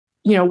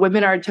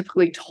women are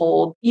typically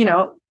told,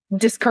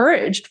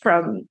 discouraged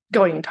from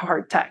going into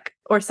hard tech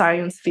or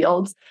science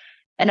fields.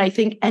 And I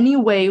think any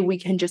way we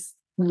can just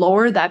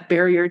lower that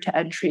barrier to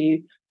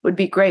entry would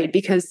be great,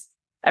 because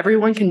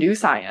everyone can do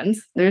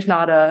science. There's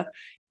not a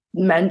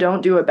men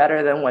don't do it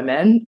better than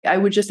women. I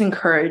would just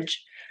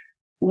encourage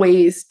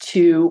ways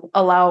to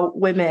allow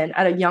women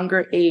at a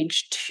younger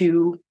age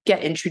to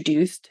get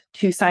introduced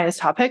to science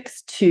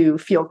topics, to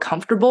feel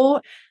comfortable,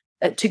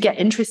 to get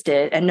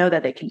interested and know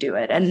that they can do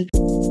it. And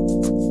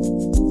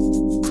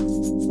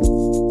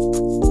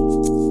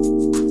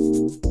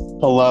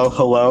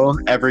Hello,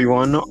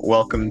 everyone.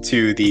 Welcome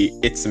to the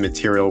It's a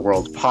Material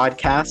World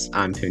podcast.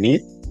 I'm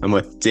Puneet. I'm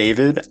with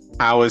David.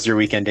 How was your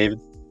weekend, David?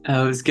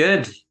 It was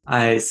good.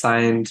 I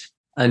signed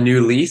a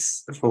new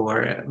lease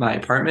for my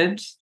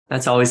apartment.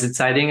 That's always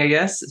exciting, I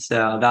guess.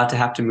 So about to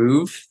have to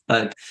move,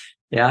 but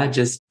yeah,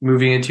 just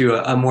moving into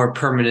a more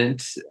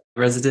permanent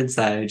residence.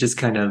 I just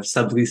kind of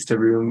subleased a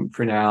room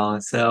for now.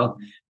 So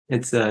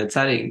it's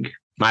exciting.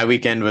 My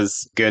weekend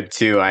was good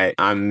too.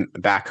 I'm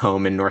back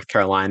home in North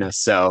Carolina,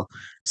 so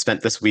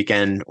spent this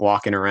weekend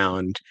walking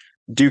around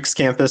Duke's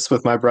campus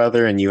with my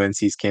brother and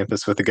UNC's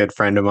campus with a good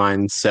friend of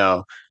mine.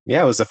 So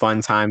yeah, it was a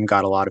fun time.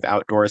 Got a lot of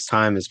outdoors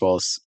time as well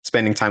as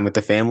spending time with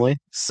the family.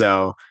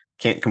 So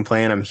can't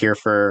complain. I'm here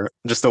for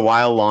just a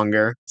while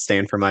longer,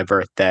 staying for my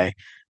birthday.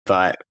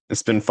 But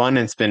it's been fun.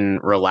 It's been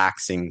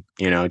relaxing,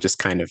 just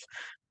kind of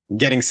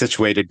getting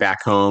situated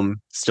back home,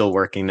 still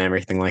working and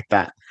everything like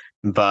that.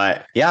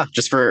 But yeah,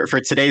 just for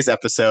today's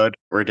episode,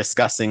 we're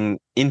discussing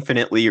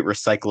infinitely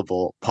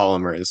recyclable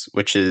polymers,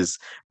 which is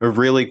a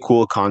really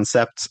cool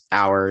concept.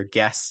 Our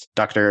guest,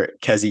 Dr.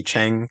 Kezi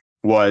Cheng,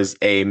 was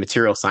a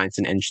material science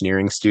and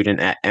engineering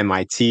student at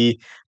MIT,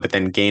 but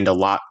then gained a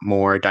lot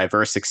more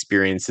diverse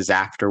experiences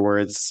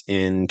afterwards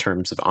in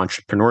terms of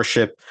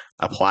entrepreneurship,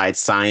 applied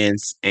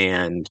science,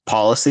 and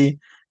policy.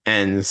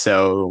 And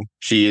so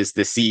she is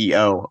the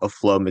CEO of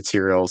Flow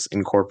Materials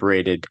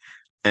Incorporated.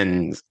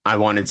 And I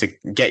wanted to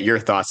get your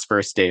thoughts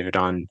first, David,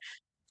 on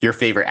your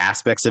favorite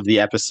aspects of the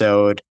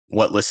episode,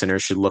 what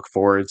listeners should look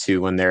forward to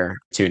when they're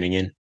tuning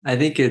in. I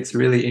think it's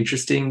really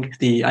interesting.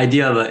 The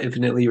idea of an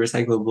infinitely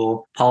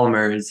recyclable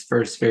polymer is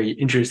first very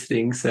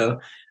interesting. So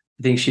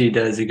I think she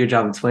does a good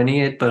job explaining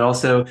it, but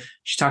also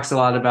she talks a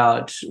lot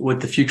about what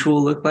the future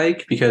will look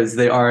like because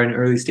they are an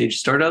early stage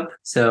startup.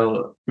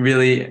 So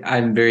really,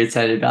 I'm very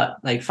excited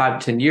about like 5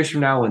 to 10 years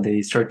from now when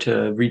they start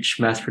to reach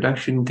mass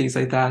production and things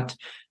like that.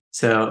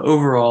 So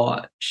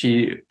overall,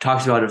 she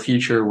talks about a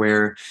future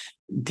where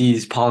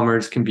these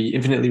polymers can be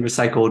infinitely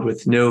recycled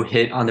with no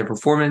hit on their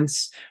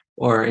performance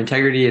or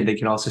integrity, and they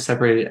can also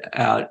separate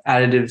out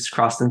additives,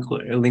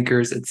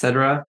 cross-linkers,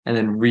 etc., and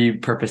then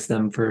repurpose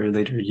them for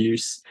later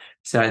use.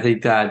 So I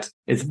think that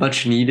it's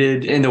much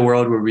needed in the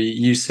world where we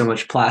use so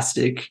much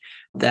plastic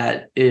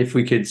that if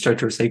we could start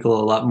to recycle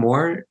a lot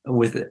more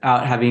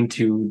without having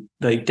to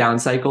like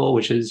downcycle,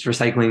 which is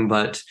recycling,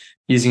 but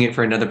using it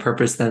for another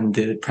purpose than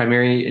the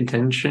primary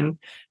intention,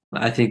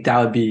 I think that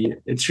would be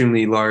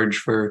extremely large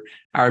for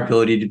our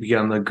ability to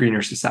become a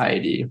greener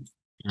society.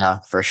 Yeah,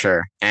 for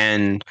sure.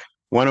 And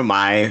one of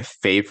my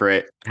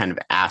favorite kind of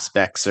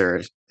aspects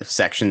or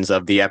sections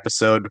of the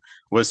episode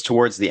was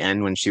towards the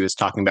end when she was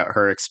talking about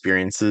her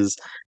experiences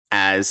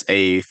as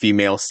a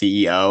female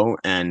CEO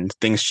and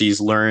things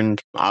she's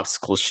learned,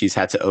 obstacles she's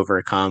had to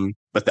overcome,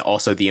 but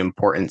also the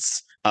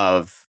importance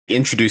of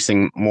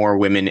introducing more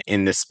women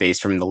in this space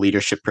from the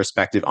leadership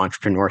perspective,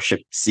 entrepreneurship,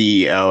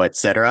 CEO,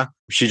 etc.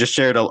 She just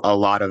shared a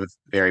lot of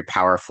very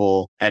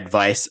powerful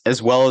advice,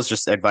 as well as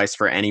just advice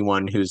for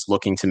anyone who's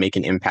looking to make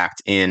an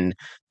impact in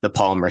the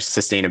polymer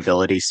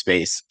sustainability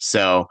space.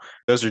 So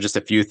those are just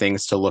a few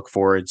things to look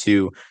forward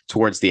to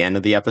towards the end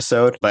of the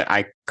episode, but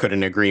I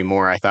couldn't agree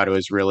more. I thought it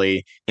was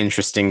really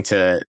interesting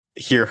to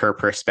hear her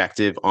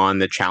perspective on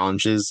the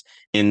challenges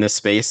in the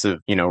space of,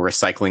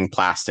 recycling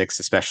plastics,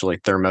 especially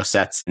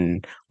thermosets,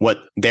 and what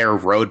their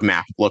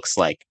roadmap looks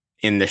like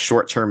in the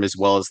short term as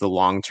well as the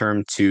long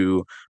term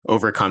to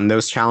overcome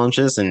those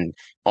challenges, and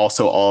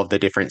also all of the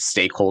different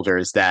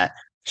stakeholders that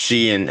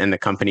she and the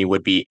company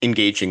would be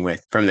engaging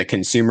with, from the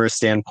consumer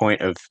standpoint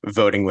of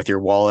voting with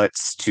your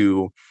wallets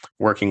to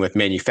working with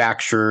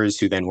manufacturers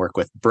who then work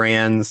with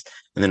brands,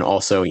 and then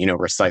also,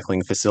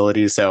 recycling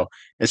facilities. So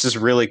it's just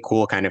really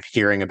cool kind of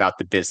hearing about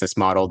the business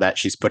model that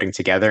she's putting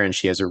together. And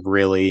she has a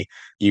really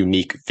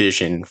unique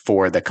vision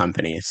for the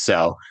company.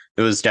 So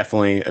it was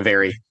definitely a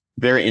very,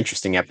 very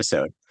interesting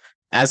episode.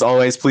 As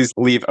always, please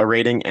leave a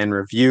rating and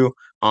review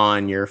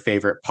on your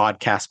favorite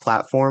podcast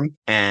platform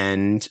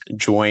and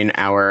join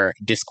our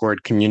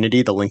Discord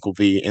community. The link will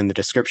be in the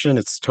description.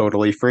 It's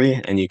totally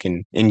free, and you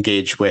can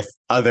engage with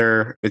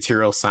other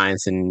material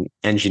science and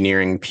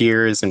engineering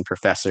peers and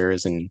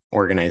professors and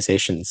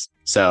organizations.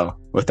 So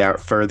without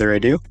further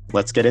ado,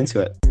 let's get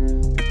into it.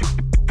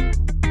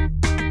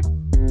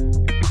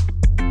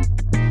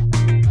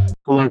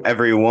 Hello,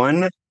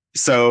 everyone.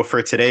 So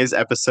for today's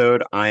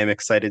episode, I am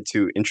excited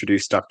to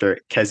introduce Dr.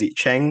 Kezi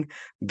Cheng,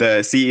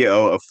 the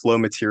CEO of Flow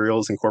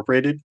Materials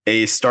Incorporated,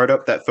 a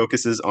startup that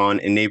focuses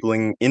on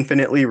enabling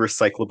infinitely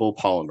recyclable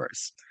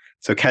polymers.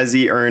 So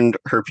Kezi earned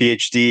her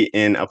PhD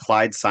in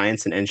Applied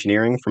Science and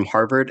Engineering from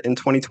Harvard in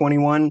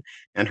 2021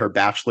 and her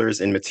bachelor's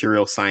in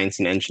Material Science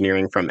and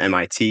Engineering from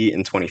MIT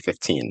in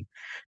 2015.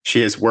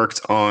 She has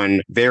worked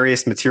on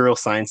various material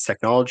science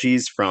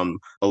technologies from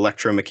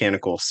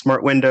electromechanical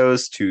smart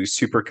windows to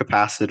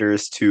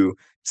supercapacitors to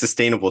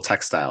sustainable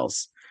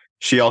textiles.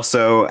 She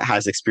also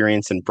has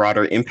experience in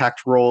broader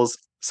impact roles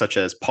such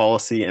as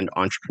policy and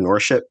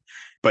entrepreneurship,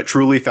 but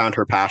truly found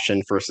her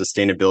passion for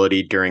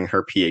sustainability during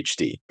her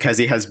PhD.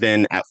 Kezi has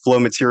been at Flow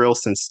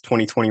Materials since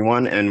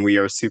 2021, and we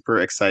are super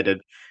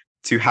excited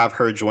to have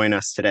her join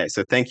us today.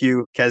 So thank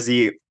you,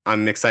 Kezi.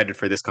 I'm excited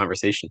for this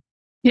conversation.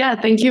 Yeah,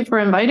 thank you for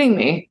inviting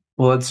me.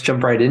 Well, let's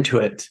jump right into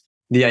it.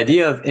 The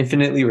idea of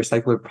infinitely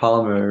recyclable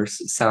polymers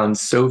sounds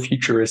so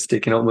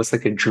futuristic and almost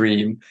like a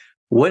dream.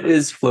 What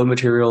is Flow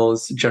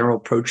Materials' general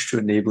approach to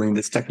enabling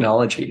this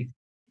technology?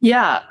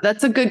 Yeah,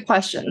 that's a good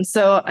question.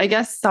 So I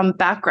guess some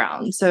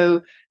background.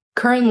 So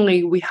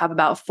currently we have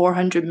about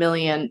 400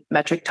 million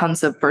metric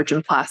tons of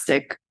virgin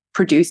plastic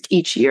produced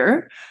each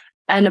year,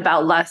 and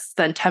about less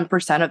than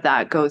 10% of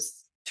that goes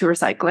to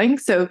recycling.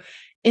 So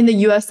in the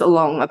US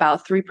alone,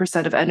 about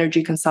 3% of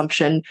energy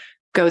consumption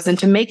goes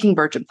into making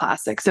virgin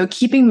plastic. So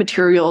keeping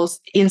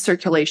materials in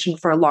circulation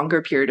for a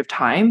longer period of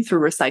time through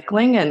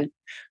recycling and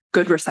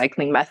good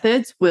recycling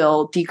methods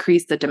will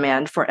decrease the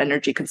demand for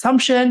energy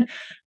consumption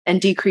and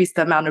decrease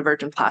the amount of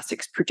virgin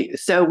plastics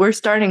produced. So we're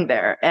starting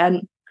there.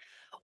 And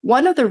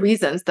one of the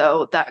reasons,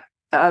 though, that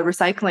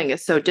recycling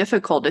is so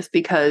difficult is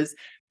because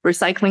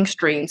recycling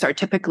streams are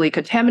typically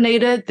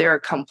contaminated, they're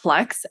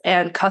complex,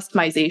 and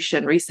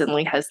customization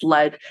recently has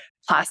led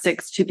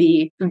plastics to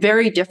be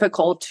very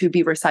difficult to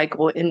be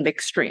recycled in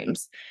mixed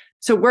streams.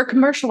 So we're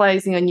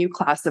commercializing a new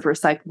class of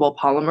recyclable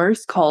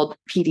polymers called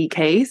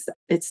PDKs.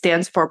 It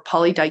stands for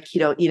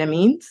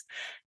polydiketoenamines.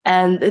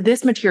 And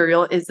this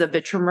material is a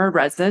vitromer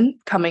resin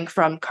coming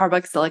from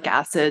carboxylic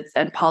acids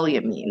and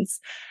polyamines.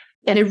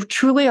 And it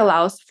truly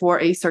allows for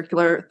a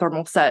circular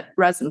thermoset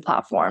resin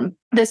platform.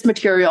 This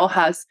material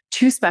has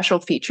two special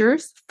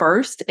features.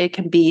 First, it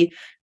can be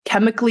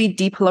chemically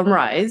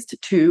depolymerized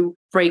to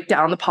break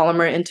down the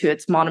polymer into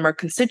its monomer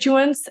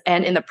constituents,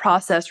 and in the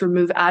process,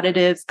 remove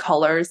additives,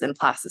 colors, and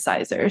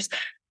plasticizers.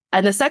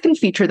 And the second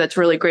feature that's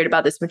really great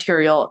about this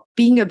material,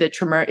 being a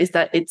vitromer, is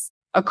that it's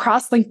a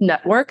cross-linked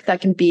network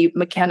that can be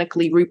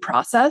mechanically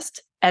reprocessed,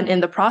 and in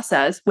the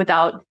process,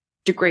 without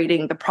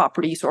degrading the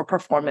properties or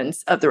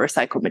performance of the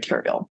recycled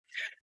material.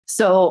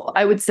 So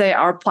I would say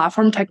our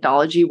platform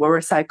technology will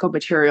recycle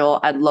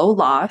material at low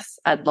loss,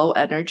 at low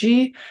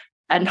energy,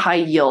 and high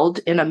yield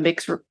in a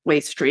mixed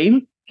waste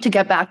stream to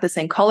get back the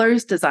same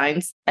colors,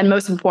 designs, and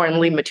most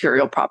importantly,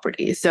 material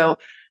properties. So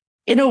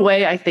in a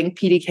way, I think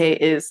PDK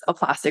is a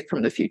plastic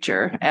from the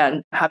future,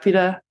 and happy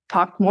to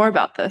talk more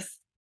about this.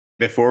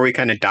 Before we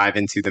kind of dive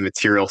into the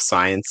material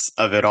science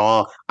of it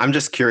all, I'm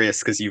just curious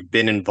because you've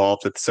been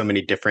involved with so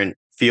many different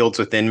fields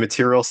within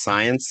material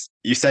science.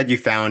 You said you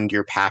found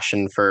your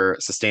passion for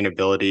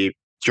sustainability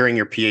during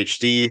your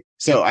PhD.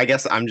 So I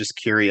guess I'm just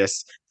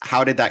curious,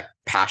 how did that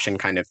passion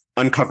kind of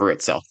uncover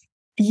itself?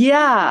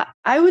 Yeah,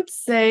 I would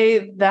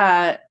say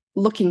that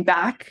looking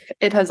back,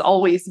 it has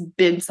always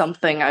been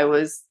something I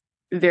was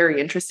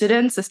very interested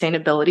in.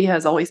 Sustainability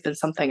has always been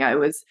something I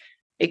was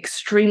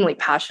extremely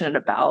passionate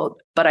about,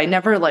 but I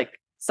never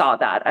saw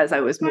that as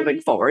I was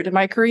moving forward in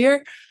my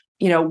career.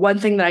 One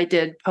thing that I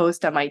did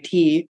post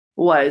MIT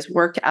was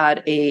work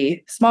at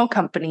a small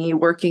company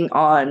working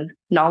on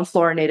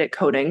non-fluorinated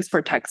coatings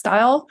for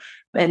textile.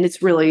 And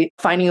it's really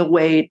finding a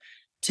way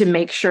to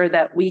make sure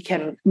that we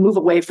can move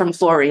away from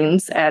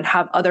fluorines and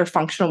have other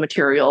functional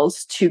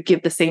materials to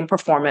give the same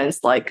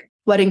performance, like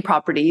wetting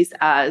properties,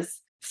 as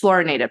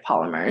fluorinated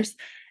polymers.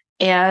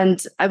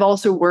 And I've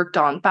also worked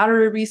on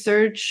battery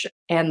research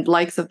and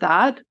likes of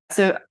that.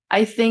 So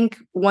I think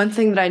one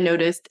thing that I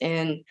noticed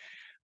in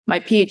my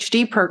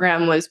PhD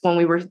program was when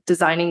we were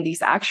designing these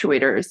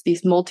actuators,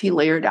 these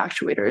multi-layered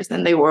actuators,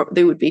 and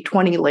they would be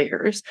 20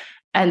 layers,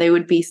 and they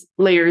would be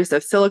layers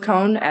of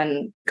silicone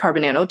and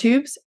carbon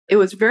nanotubes. It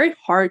was very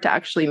hard to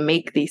actually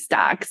make these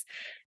stacks.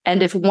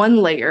 And if one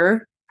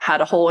layer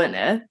had a hole in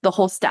it, the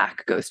whole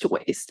stack goes to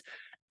waste.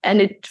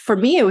 And for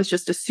me, it was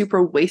just a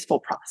super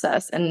wasteful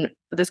process. And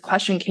this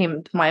question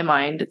came to my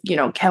mind,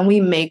 can we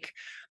make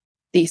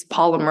these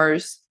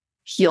polymers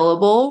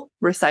healable,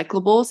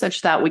 recyclable,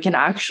 such that we can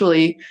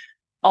actually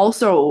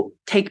also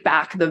take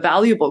back the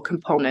valuable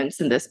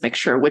components in this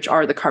mixture, which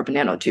are the carbon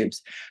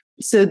nanotubes.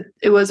 So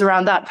it was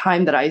around that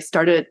time that I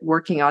started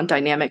working on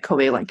dynamic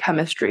covalent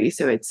chemistry.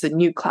 So it's a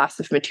new class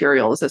of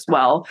materials as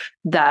well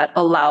that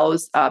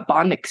allows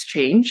bond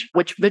exchange,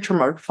 which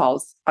vitromer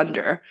falls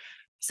under.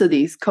 So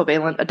these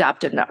covalent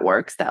adaptive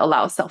networks that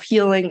allow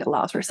self-healing,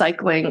 allows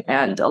recycling,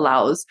 and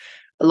allows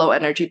low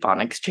energy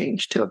bond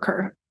exchange to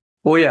occur.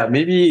 Well, yeah,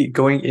 maybe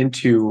going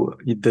into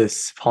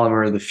this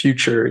polymer of the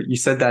future, you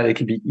said that it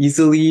can be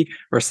easily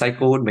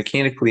recycled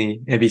mechanically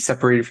and be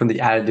separated from the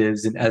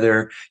additives and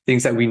other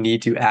things that we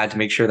need to add to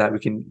make sure that we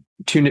can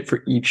tune it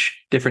for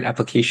each different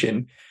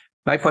application.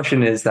 My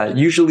question is that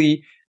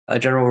usually a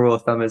general rule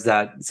of thumb is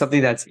that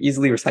something that's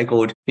easily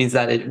recycled means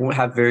that it won't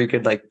have very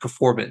good like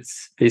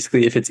performance.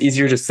 Basically, if it's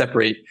easier to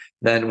separate,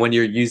 then when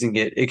you're using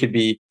it, it could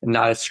be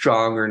not as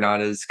strong or not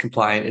as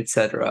compliant,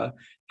 etc.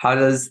 How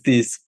does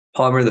these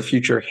polymer of the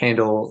future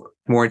handle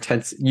more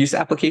intense use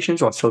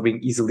applications while still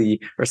being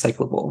easily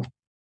recyclable?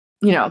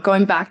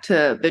 Going back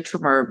to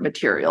Vitromer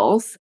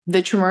materials,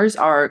 Vitromers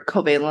are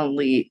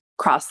covalently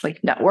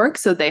cross-linked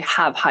networks, so they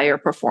have higher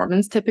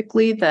performance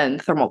typically than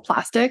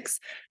thermoplastics.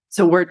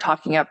 So we're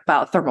talking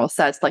about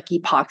thermosets like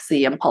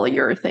epoxy and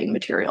polyurethane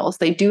materials.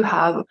 They do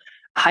have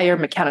higher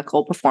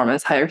mechanical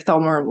performance, higher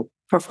thermal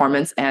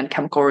performance, and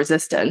chemical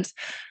resistance.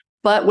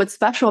 But what's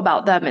special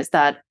about them is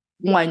that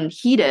when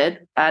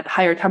heated at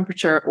higher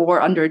temperature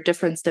or under a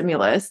different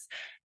stimulus,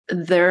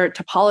 their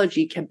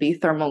topology can be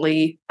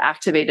thermally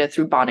activated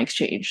through bond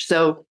exchange.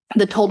 So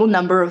the total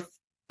number of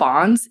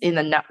bonds in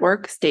the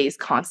network stays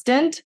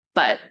constant,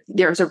 but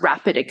there's a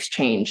rapid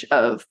exchange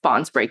of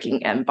bonds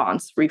breaking and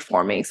bonds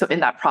reforming. So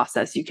in that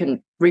process, you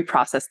can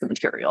reprocess the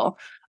material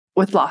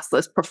with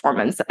lossless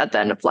performance at the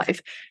end of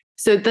life.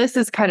 So this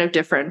is kind of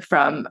different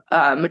from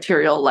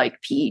material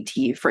like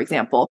PET, for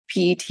example.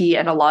 PET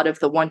and a lot of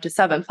the 1 to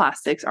 7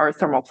 plastics are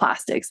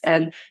thermoplastics,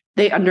 and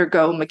they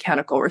undergo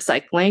mechanical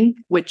recycling,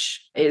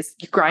 which is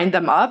you grind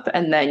them up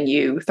and then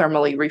you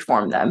thermally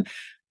reform them.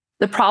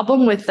 The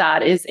problem with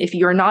that is if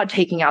you're not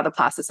taking out the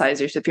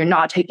plasticizers, if you're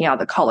not taking out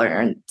the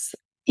colorants,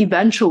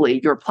 eventually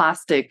your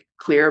plastic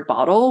clear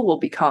bottle will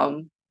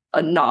become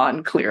a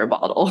non-clear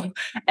bottle.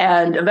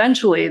 And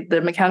eventually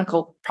the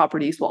mechanical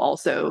properties will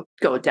also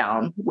go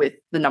down with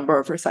the number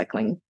of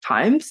recycling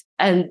times.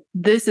 And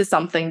this is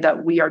something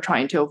that we are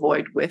trying to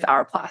avoid with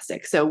our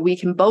plastic. So we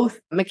can both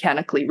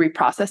mechanically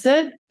reprocess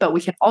it, but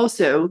we can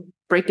also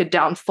break it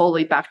down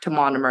fully back to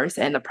monomers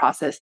and in the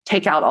process,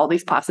 take out all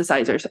these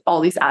plasticizers, all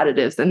these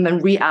additives, and then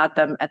re-add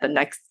them at the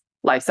next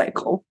life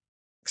cycle.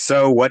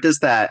 So what does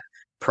that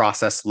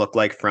process look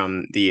like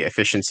from the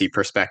efficiency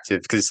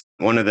perspective? Because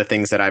one of the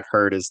things that I've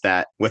heard is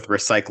that with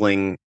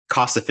recycling,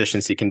 cost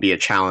efficiency can be a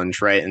challenge,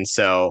 right? And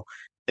so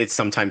it's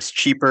sometimes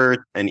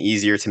cheaper and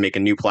easier to make a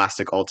new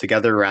plastic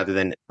altogether rather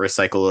than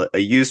recycle a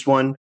used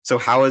one. So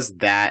how is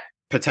that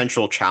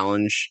potential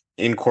challenge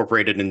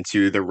incorporated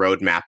into the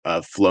roadmap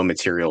of Flow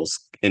Materials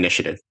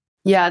initiative?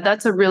 Yeah,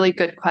 that's a really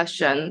good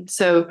question.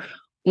 So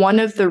one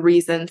of the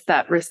reasons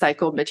that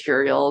recycled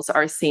materials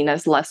are seen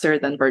as lesser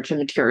than virgin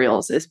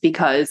materials is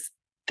because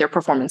their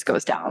performance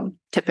goes down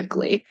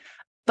typically,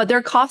 but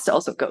their cost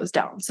also goes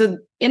down. So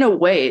in a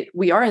way,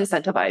 we are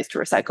incentivized to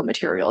recycle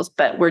materials,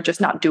 but we're just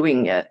not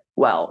doing it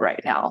well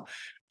right now.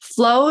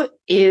 Flow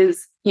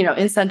is,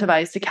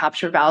 incentivized to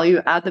capture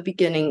value at the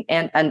beginning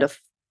and end of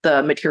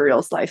the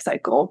material's life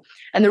cycle.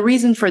 And the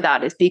reason for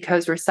that is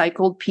because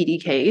recycled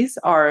PDKs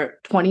are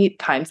 20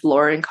 times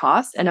lower in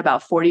cost and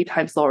about 40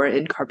 times lower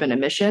in carbon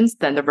emissions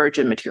than the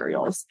virgin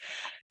materials.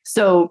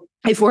 So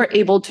if we're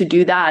able to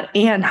do that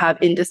and have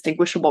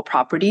indistinguishable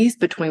properties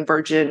between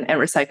virgin and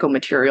recycled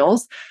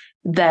materials,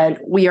 then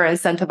we are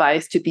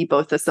incentivized to be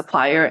both the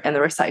supplier and the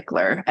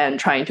recycler and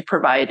trying to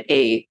provide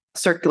a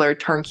circular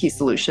turnkey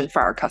solution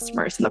for our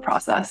customers in the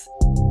process.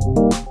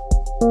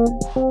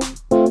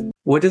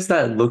 What does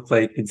that look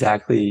like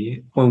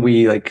exactly when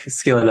we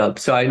scale it up?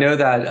 So I know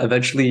that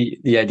eventually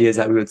the idea is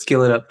that we would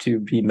scale it up to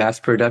be mass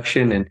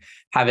production and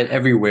have it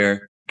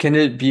everywhere. Can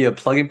it be a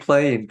plug and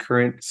play in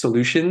current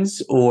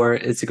solutions, or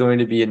is it going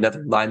to be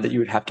another line that you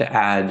would have to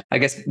add? I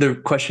guess the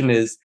question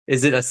is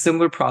it a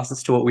similar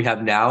process to what we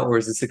have now, or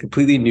is this a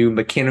completely new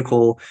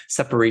mechanical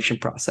separation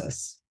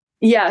process?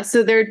 Yeah,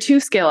 so there are two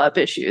scale-up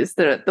issues.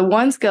 The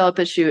one scale-up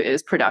issue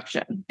is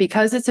production.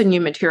 Because it's a new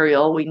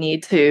material, we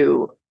need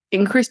to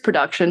increase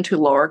production to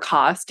lower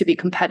costs to be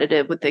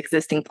competitive with the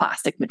existing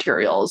plastic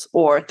materials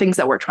or things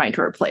that we're trying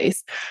to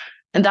replace.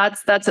 And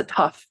that's a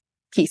tough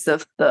piece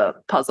of the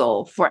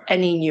puzzle for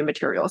any new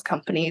materials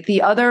company.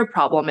 The other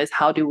problem is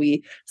how do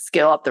we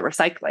scale up the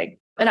recycling?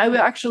 And I would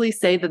actually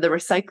say that the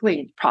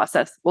recycling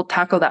process, we'll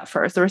tackle that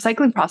first. The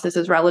recycling process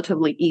is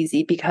relatively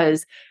easy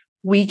because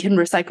we can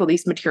recycle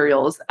these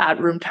materials at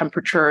room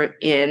temperature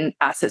in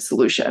acid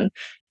solution.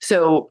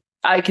 So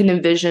I can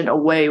envision a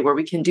way where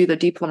we can do the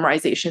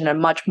depolymerization in a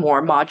much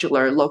more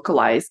modular,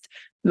 localized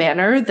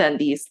manner than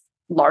these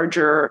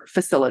larger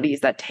facilities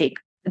that take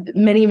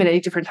many, many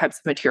different types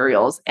of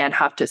materials and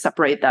have to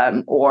separate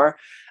them or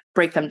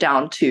break them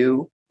down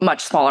to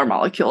much smaller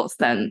molecules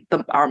than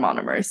our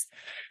monomers.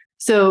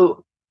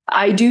 So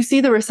I do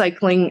see the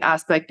recycling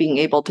aspect being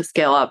able to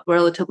scale up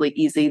relatively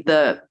easy.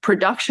 The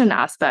production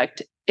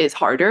aspect is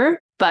harder,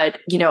 but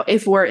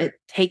if we're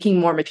taking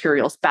more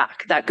materials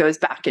back, that goes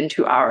back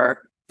into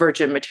our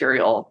virgin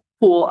material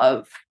pool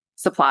of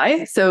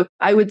supply. So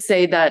I would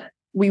say that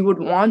we would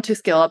want to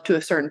scale up to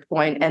a certain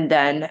point and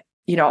then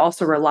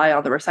also rely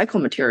on the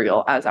recycled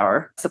material as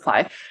our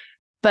supply.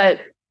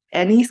 But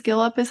any scale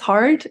up is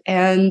hard.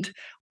 And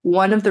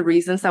one of the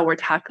reasons that we're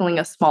tackling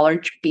a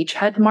smaller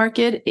beachhead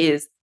market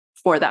is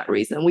for that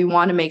reason. We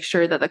want to make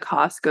sure that the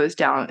cost goes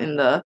down in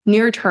the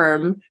near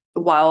term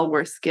while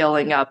we're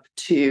scaling up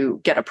to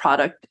get a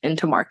product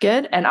into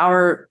market. And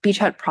our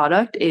beachhead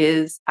product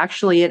is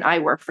actually an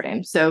eyewear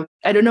frame. So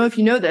I don't know if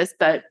you know this,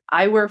 but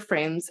eyewear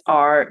frames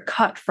are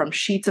cut from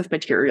sheets of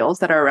materials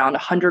that are around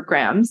 100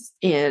 grams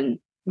in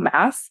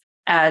mass.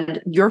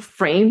 And your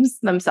frames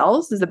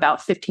themselves is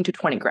about 15 to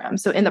 20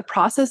 grams. So in the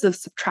process of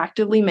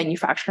subtractively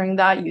manufacturing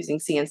that using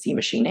CNC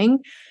machining,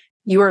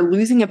 you are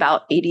losing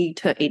about 80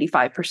 to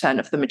 85%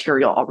 of the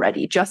material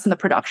already just in the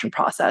production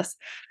process.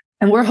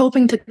 And we're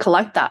hoping to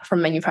collect that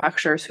from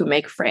manufacturers who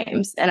make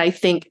frames. And I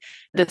think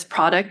this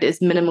product is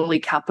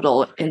minimally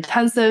capital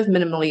intensive,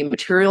 minimally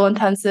material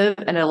intensive,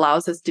 and it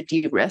allows us to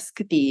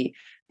de-risk the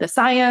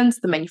science,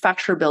 the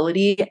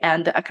manufacturability,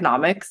 and the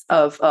economics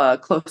of a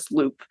closed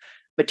loop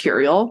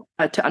material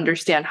to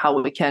understand how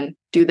we can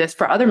do this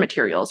for other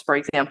materials. For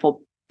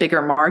example,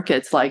 bigger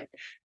markets like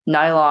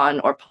nylon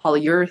or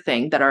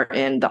polyurethane that are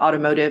in the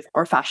automotive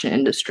or fashion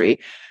industry.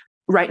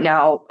 Right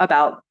now,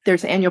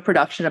 there's annual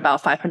production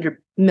about 500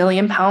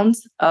 million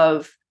pounds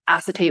of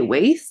acetate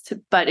waste.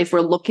 But if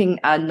we're looking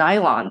at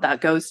nylon,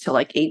 that goes to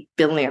like 8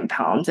 billion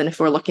pounds. And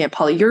if we're looking at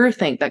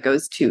polyurethane, that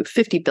goes to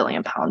 50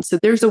 billion pounds. So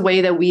there's a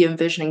way that we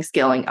envisioning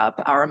scaling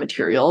up our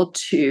material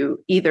to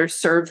either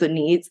serve the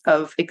needs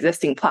of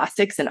existing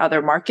plastics in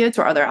other markets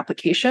or other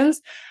applications,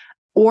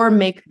 or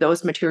make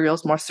those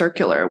materials more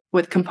circular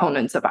with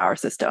components of our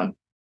system.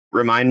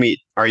 Remind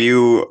me, are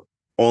you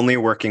only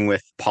working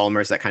with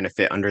polymers that kind of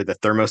fit under the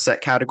thermoset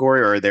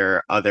category, or are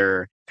there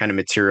other kind of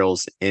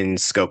materials in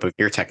scope of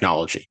your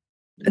technology?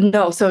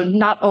 No, so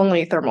not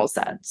only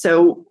thermoset.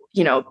 So,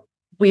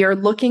 we are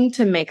looking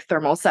to make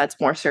thermosets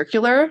more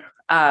circular,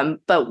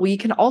 but we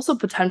can also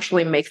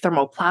potentially make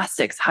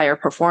thermoplastics higher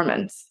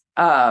performance,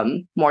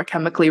 more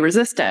chemically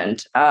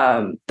resistant,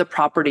 the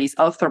properties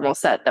of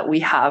thermoset that we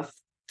have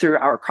through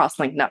our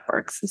cross-link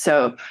networks.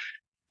 So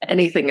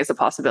anything is a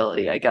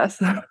possibility, I guess.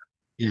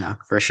 Yeah,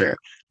 for sure.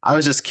 I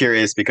was just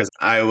curious because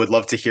I would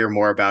love to hear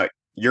more about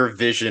your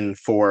vision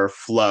for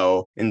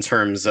flow in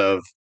terms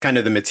of kind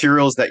of the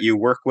materials that you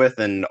work with.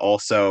 And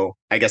also,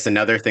 I guess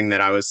another thing that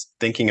I was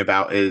thinking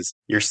about is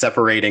you're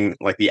separating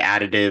like the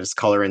additives,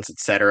 colorants,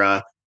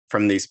 etc.,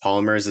 from these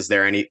polymers. Is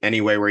there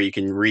any way where you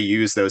can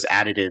reuse those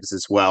additives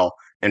as well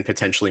and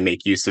potentially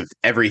make use of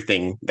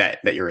everything that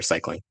you're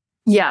recycling?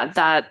 Yeah,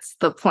 that's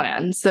the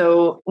plan.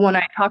 So when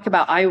I talk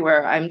about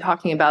eyewear, I'm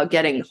talking about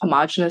getting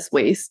homogeneous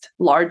waste,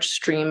 large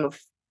stream of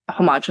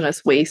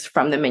homogeneous waste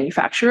from the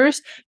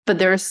manufacturers, but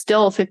there's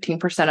still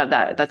 15% of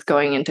that that's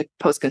going into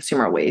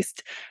post-consumer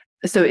waste.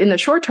 So in the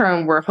short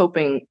term, we're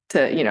hoping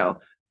to,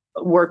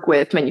 work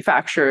with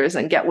manufacturers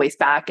and get waste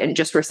back and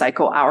just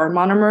recycle our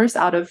monomers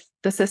out of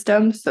the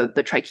system, so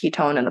the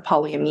triketone and the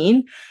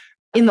polyamine.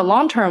 In the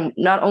long term,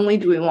 not only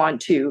do we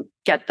want to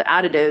get the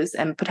additives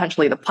and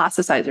potentially the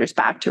plasticizers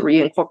back to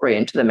reincorporate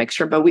into the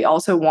mixture, but we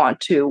also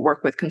want to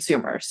work with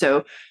consumers.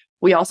 So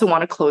we also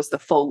want to close the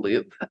full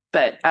loop.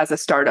 But as a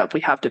startup, we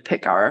have to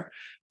pick our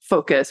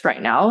focus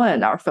right now.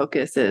 And our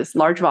focus is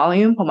large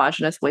volume,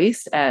 homogeneous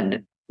waste,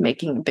 and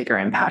making bigger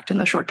impact in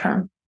the short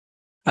term.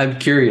 I'm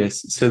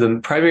curious. So the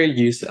primary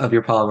use of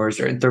your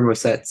polymers are in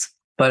thermosets,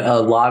 but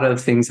a lot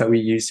of things that we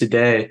use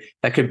today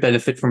that could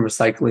benefit from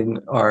recycling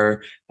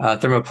are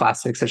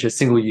thermoplastics, such as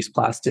single-use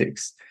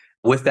plastics.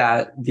 With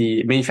that,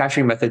 the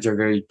manufacturing methods are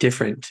very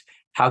different.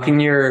 How can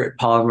your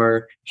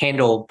polymer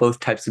handle both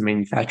types of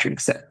manufacturing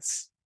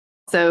sets?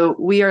 So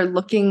we are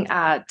looking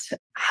at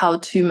how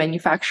to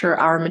manufacture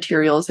our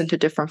materials into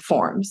different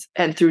forms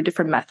and through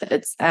different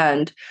methods.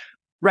 And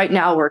right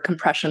now we're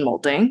compression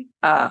molding,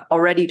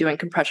 already doing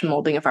compression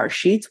molding of our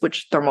sheets,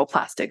 which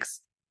thermoplastics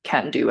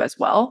can do as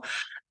well.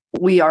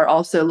 We are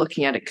also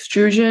looking at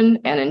extrusion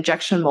and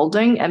injection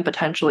molding and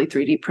potentially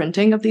 3D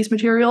printing of these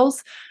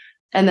materials.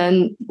 And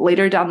then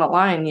later down the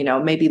line,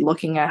 maybe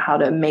looking at how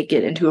to make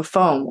it into a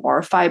foam or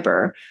a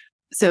fiber.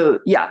 So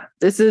yeah,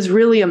 this is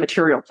really a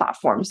material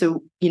platform.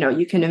 So,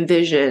 you can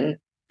envision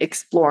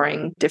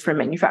exploring different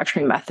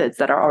manufacturing methods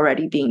that are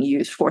already being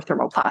used for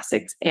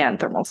thermoplastics and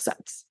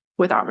thermosets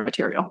with our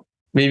material.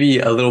 Maybe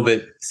a little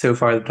bit so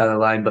far down the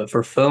line, but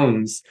for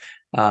foams,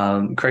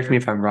 correct me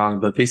if I'm wrong,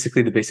 but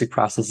basically the basic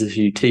process is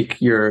you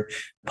take your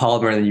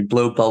polymer and you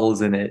blow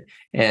bubbles in it.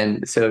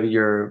 And so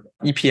your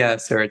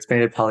EPS, or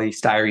expanded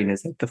polystyrene,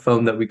 is like the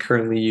foam that we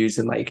currently use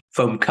in like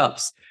foam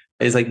cups,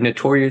 is like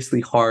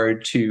notoriously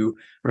hard to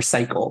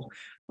recycle.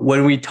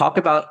 When we talk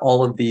about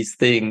all of these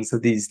things,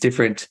 of these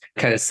different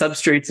kind of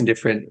substrates and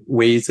different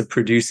ways of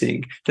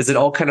producing, does it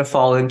all kind of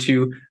fall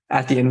into,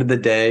 at the end of the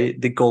day,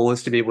 the goal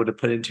is to be able to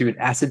put it into an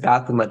acid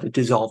bath and let it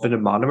dissolve into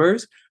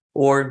monomers?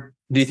 Or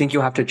do you think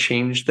you'll have to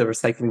change the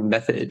recycling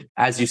method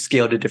as you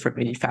scale to different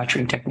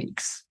manufacturing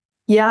techniques?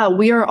 Yeah,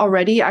 we are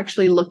already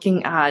actually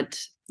looking at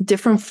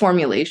different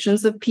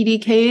formulations of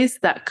PDKs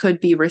that could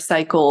be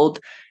recycled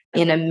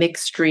in a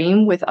mixed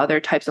stream with other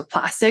types of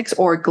plastics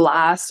or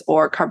glass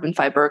or carbon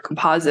fiber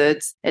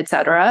composites, et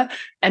cetera.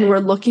 And we're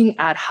looking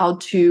at how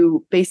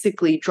to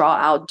basically draw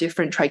out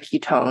different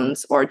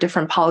triketones or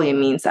different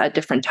polyamines at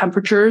different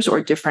temperatures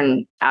or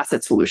different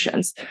acid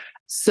solutions.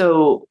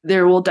 So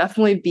there will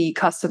definitely be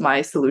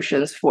customized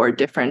solutions for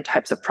different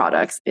types of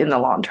products in the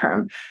long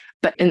term.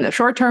 But in the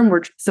short term,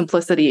 where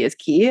simplicity is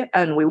key,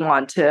 and we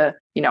want to,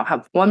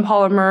 have one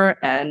polymer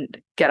and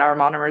get our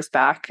monomers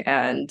back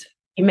and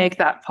make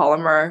that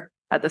polymer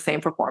at the same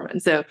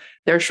performance. So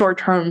there are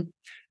short-term,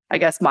 I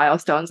guess,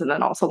 milestones, and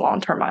then also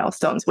long-term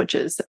milestones, which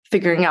is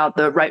figuring out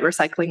the right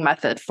recycling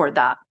method for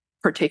that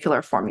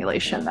particular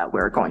formulation that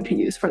we're going to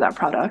use for that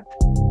product.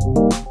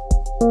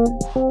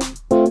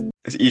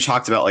 You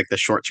talked about like the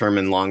short-term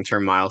and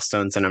long-term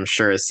milestones, and I'm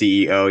sure as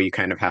CEO, you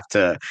kind of have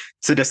to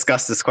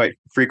discuss this quite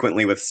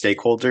frequently with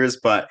stakeholders.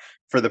 But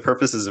for the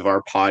purposes of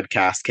our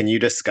podcast, can you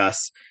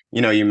discuss,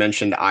 you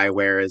mentioned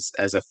eyewear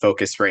as a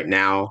focus right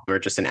now, or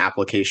just an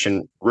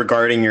application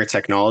regarding your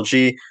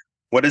technology.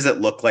 What does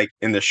it look like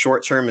in the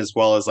short term, as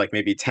well as like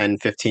maybe 10,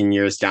 15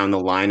 years down the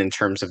line in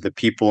terms of the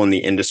people and the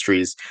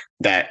industries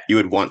that you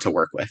would want to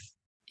work with?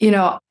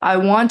 I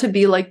want to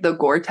be like the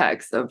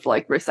Gore-Tex of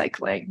like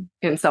recycling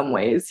in some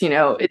ways.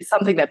 It's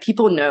something that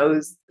people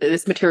knows that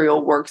this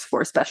material works for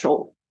a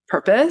special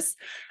purpose.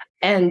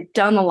 And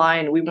down the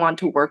line, we want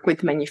to work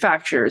with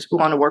manufacturers. We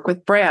want to work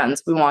with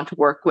brands. We want to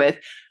work with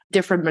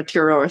different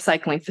material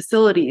recycling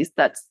facilities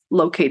that's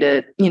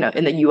located,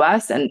 in the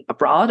US and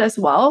abroad as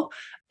well,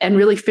 and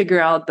really figure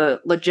out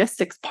the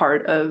logistics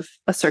part of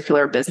a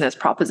circular business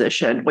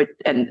proposition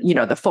and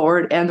the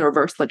forward and the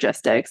reverse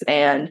logistics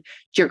and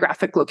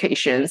geographic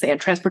locations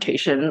and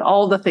transportation and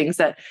all the things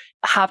that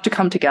have to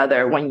come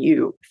together when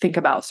you think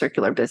about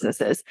circular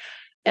businesses.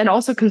 And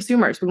also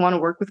consumers. We want to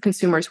work with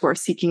consumers who are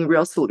seeking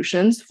real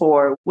solutions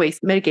for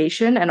waste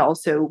mitigation and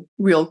also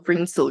real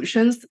green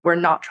solutions. We're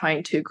not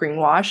trying to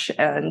greenwash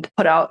and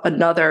put out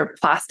another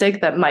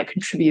plastic that might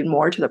contribute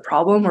more to the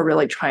problem. We're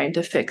really trying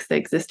to fix the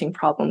existing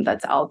problem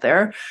that's out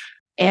there.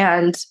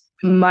 And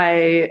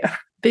my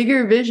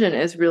bigger vision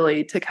is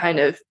really to kind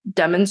of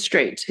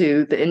demonstrate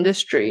to the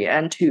industry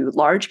and to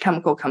large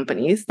chemical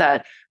companies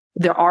that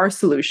there are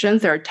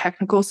solutions, there are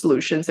technical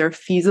solutions, there are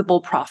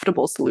feasible,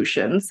 profitable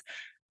solutions.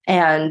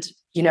 And,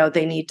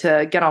 they need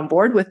to get on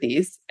board with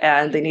these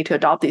and they need to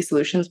adopt these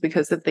solutions,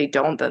 because if they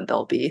don't, then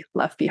they'll be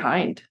left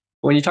behind.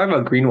 When you talk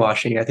about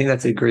greenwashing, I think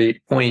that's a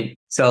great point.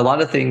 So a lot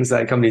of things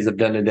that companies have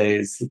done today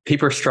is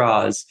paper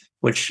straws,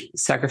 which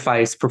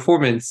sacrifice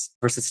performance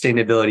for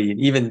sustainability. And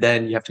even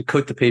then you have to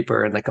coat the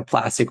paper in like a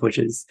plastic, which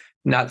is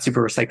not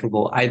super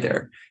recyclable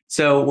either.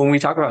 So when we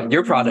talk about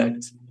your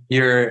product,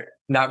 you're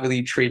not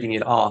really trading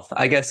it off.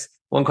 I guess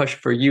one question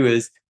for you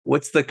is,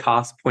 what's the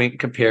cost point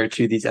compared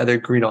to these other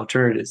green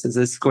alternatives? Is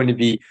this going to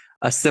be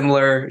a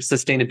similar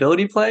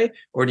sustainability play,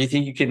 or do you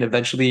think you can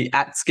eventually,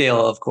 at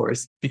scale, of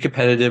course, be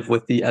competitive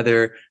with the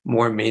other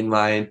more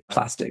mainline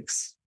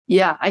plastics?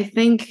 Yeah, I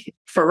think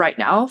for right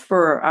now,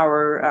 for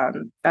our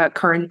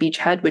current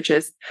beachhead, which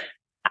is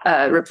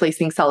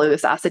replacing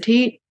cellulose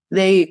acetate,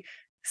 they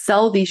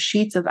sell these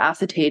sheets of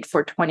acetate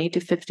for $20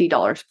 to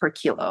 $50 per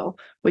kilo,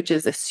 which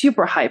is a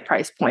super high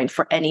price point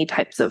for any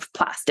types of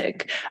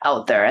plastic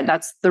out there. And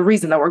that's the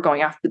reason that we're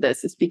going after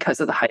this, is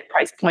because of the high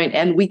price point.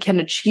 And we can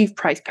achieve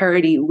price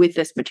parity with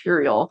this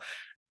material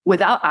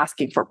without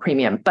asking for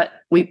premium, but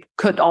we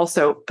could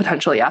also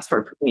potentially ask for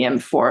a premium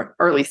for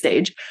early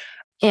stage.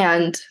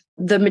 And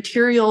the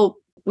material,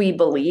 we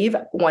believe,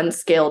 when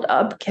scaled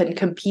up, can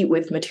compete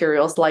with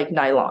materials like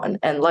nylon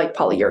and like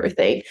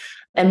polyurethane.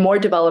 And more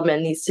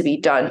development needs to be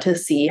done to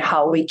see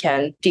how we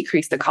can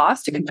decrease the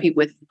cost to compete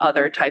with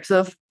other types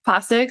of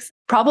plastics.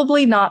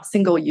 Probably not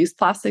single-use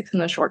plastics in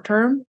the short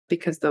term,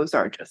 because those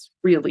are just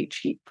really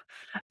cheap.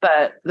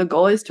 But the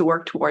goal is to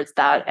work towards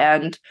that.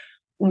 And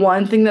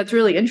one thing that's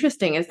really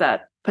interesting is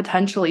that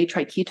potentially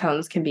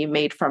triketones can be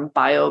made from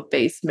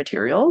bio-based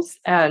materials.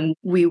 And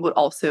we would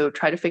also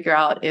try to figure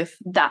out if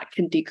that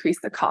can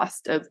decrease the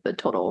cost of the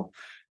total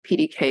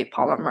PDK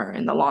polymer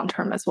in the long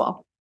term as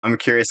well. I'm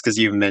curious because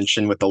you've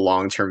mentioned with the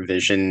long-term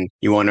vision,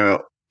 you want to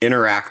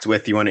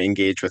you want to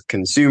engage with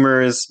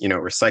consumers,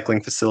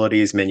 recycling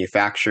facilities,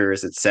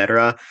 manufacturers, et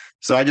cetera.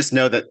 So I just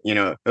know that,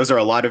 those are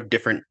a lot of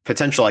different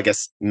potential, I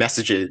guess,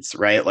 messages,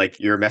 right? Like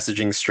your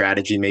messaging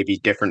strategy may be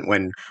different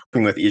when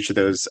working with each of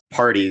those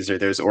parties or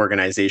those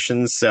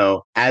organizations.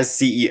 So as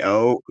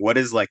CEO, what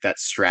does like that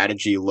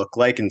strategy look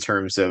like in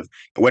terms of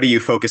what do you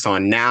focus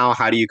on now?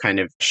 How do you kind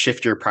of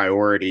shift your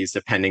priorities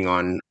depending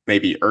on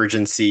maybe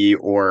urgency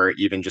or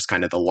even just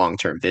kind of the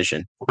long-term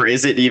vision? Or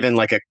is it even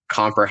like a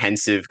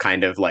comprehensive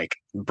kind of like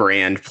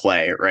brand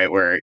play, right?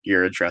 Where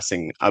you're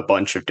addressing a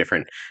bunch of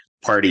different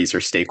parties or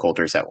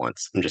stakeholders at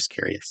once? I'm just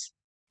curious.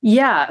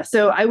 Yeah,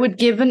 so I would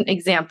give an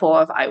example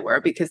of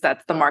eyewear because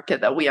that's the market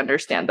that we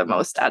understand the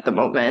most at the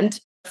moment.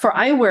 For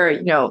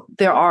eyewear,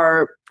 there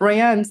are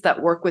brands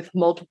that work with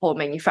multiple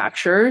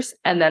manufacturers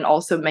and then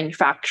also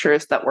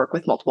manufacturers that work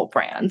with multiple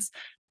brands.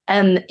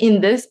 And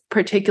in this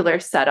particular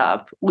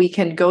setup, we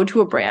can go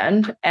to a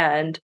brand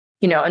and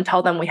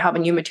tell them we have a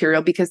new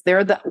material, because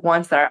they're the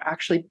ones that are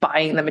actually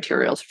buying the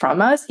materials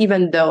from us,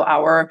 even though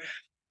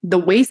the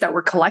waste that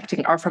we're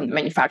collecting are from the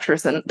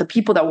manufacturers and the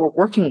people that we're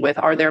working with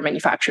are their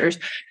manufacturers.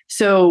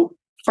 So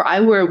For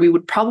eyewear, we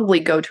would probably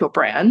go to a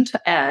brand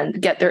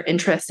and get their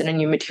interest in a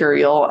new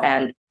material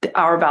and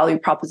our value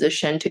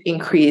proposition to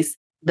increase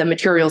the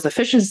material's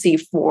efficiency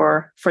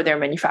for their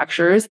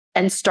manufacturers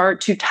and start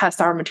to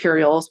test our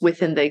materials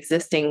within the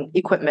existing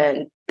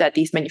equipment that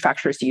these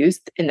manufacturers use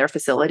in their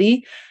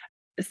facility.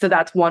 So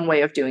that's one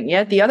way of doing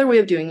it. The other way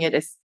of doing it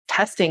is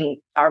testing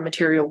our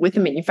material with the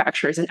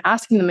manufacturers and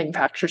asking the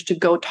manufacturers to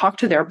go talk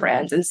to their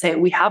brands and say,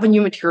 we have a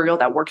new material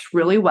that works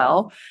really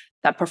well,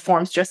 that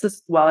performs just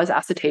as well as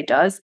acetate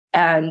does,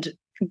 and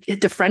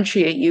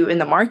differentiate you in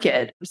the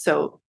market.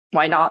 So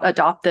why not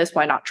adopt this?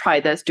 Why not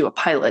try this? Do a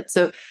pilot.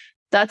 So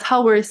that's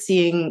how we're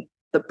seeing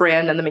the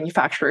brand and the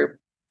manufacturer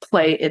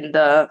play in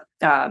the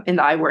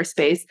eyewear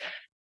space.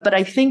 But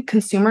I think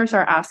consumers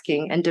are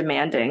asking and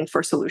demanding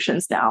for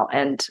solutions now,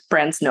 and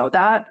brands know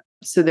that.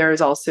 So there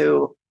is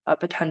also a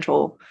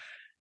potential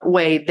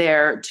way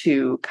there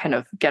to kind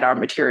of get our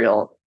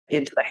material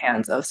into the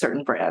hands of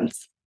certain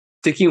brands.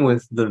 Sticking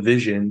with the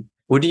vision,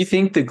 what do you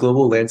think the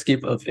global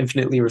landscape of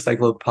infinitely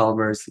recyclable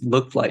polymers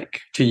look like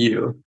to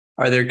you?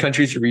 Are there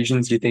countries or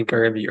regions you think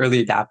are going to be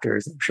early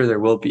adapters? I'm sure there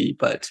will be,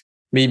 but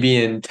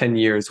maybe in 10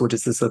 years, what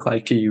does this look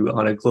like to you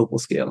on a global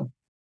scale?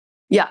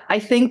 Yeah, I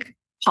think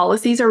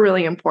policies are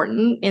really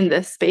important in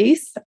this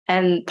space,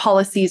 and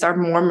policies are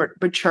more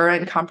mature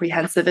and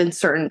comprehensive in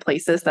certain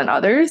places than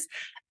others.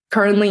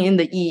 Currently in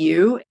the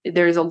EU,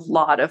 there's a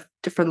lot of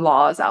different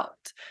laws out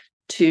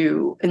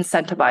to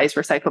incentivize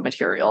recycled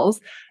materials.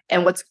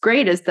 And what's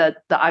great is that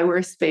the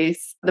eyewear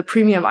space, the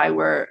premium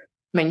eyewear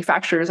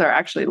manufacturers are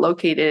actually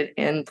located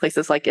in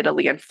places like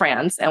Italy and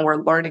France, and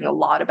we're learning a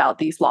lot about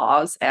these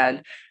laws.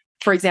 And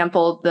for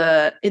example,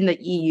 in the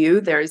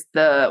EU, there's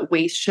the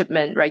waste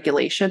shipment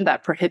regulation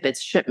that prohibits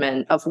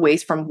shipment of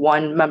waste from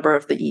one member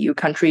of the EU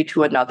country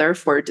to another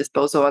for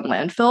disposal and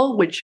landfill,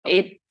 which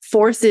it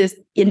forces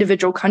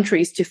individual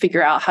countries to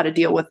figure out how to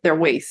deal with their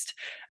waste.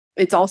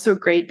 It's also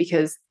great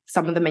because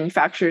some of the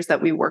manufacturers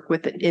that we work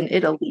with in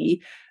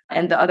Italy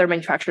and the other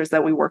manufacturers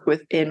that we work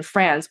with in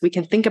France, we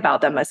can think about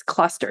them as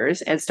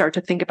clusters and start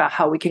to think about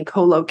how we can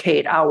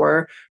co-locate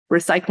our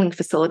recycling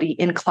facility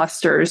in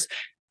clusters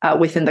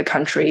within the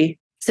country.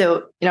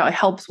 So, it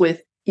helps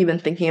with even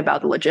thinking about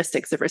the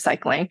logistics of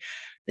recycling.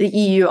 The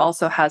EU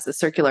also has a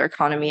circular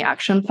economy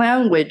action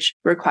plan, which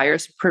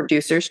requires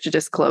producers to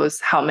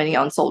disclose how many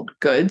unsold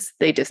goods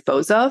they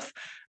dispose of,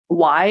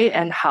 why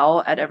and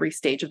how at every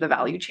stage of the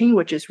value chain,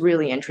 which is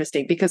really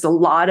interesting because a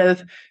lot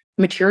of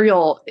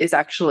material is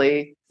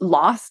actually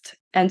lost,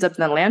 ends up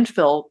in the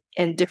landfill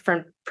in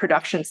different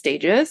production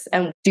stages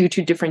and due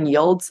to different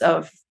yields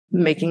of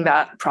making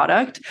that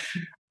product.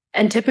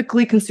 And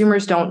typically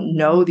consumers don't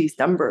know these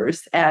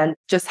numbers, and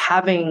just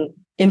having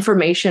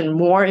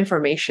more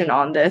information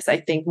on this, I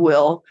think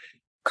will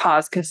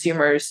cause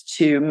consumers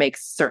to make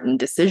certain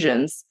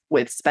decisions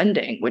with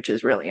spending, which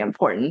is really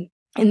important.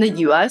 In the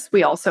US,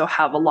 we also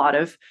have a lot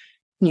of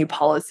new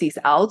policies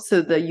out.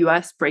 So the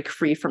US Break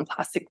Free from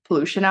Plastic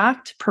Pollution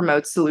Act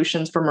promotes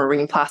solutions for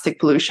marine plastic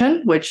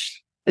pollution, which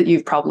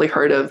you've probably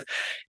heard of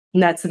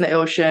nets in the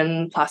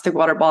ocean, plastic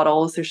water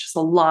bottles. There's just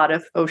a lot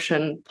of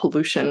ocean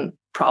pollution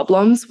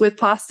problems with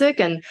plastic,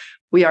 and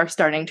we are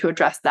starting to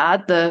address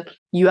that. The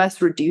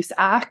US Reduce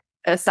Act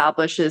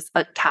establishes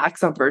a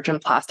tax on virgin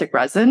plastic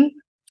resin,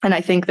 and I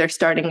think they're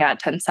starting at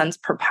 10 cents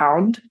per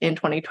pound in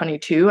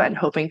 2022 and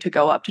hoping to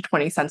go up to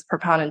 20 cents per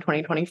pound in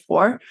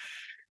 2024.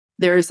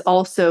 There's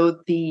also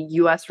the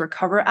US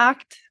Recover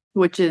Act,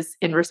 which is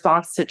in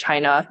response to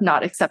China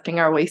not accepting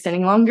our waste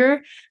any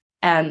longer.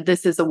 And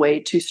this is a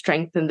way to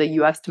strengthen the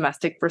US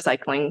domestic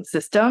recycling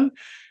system.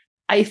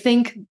 I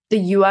think the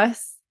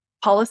US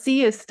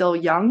policy is still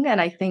young,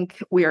 and I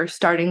think we are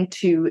starting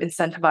to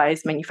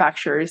incentivize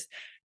manufacturers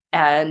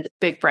and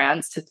big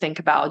brands to think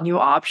about new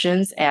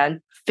options and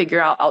figure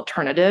out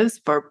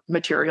alternatives for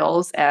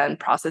materials and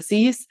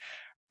processes.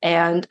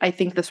 And I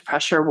think this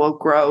pressure will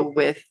grow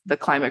with the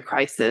climate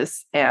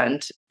crisis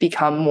and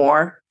become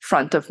more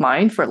front of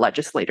mind for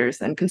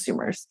legislators and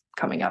consumers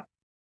coming up.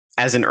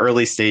 As an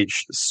early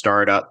stage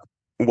startup,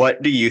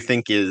 what do you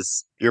think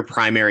is your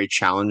primary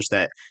challenge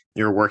that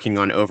you're working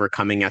on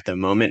overcoming at the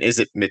moment? Is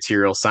it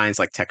material science,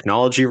 like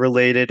technology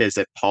related? Is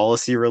it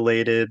policy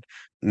related?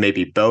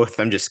 Maybe both?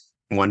 I'm just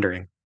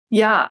wondering.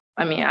 Yeah.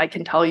 I mean, I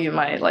can tell you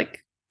my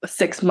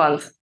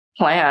 6-month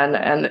plan,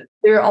 and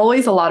there are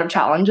always a lot of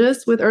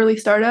challenges with early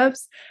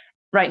startups.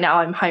 Right now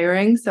I'm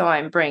hiring, so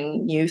I'm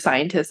bringing new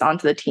scientists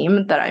onto the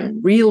team that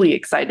I'm really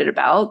excited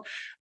about.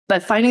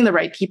 But finding the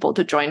right people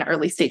to join an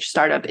early stage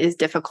startup is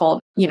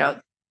difficult.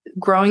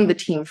 Growing the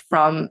team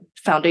from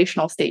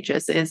foundational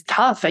stages is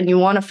tough, and you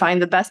want to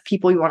find the best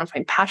people. You want to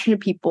find passionate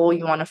people.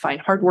 You want to find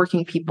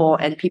hardworking people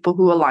and people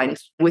who align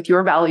with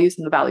your values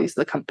and the values of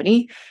the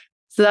company.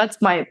 So that's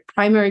my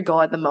primary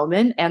goal at the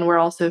moment. And we're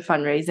also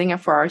fundraising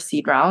for our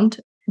seed round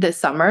this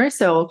summer.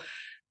 So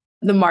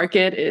the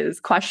market is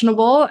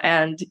questionable,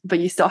 but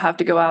you still have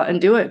to go out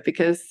and do it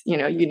because, you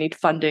need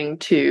funding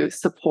to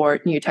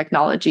support new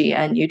technology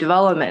and new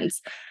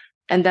developments.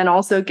 And then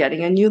also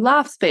getting a new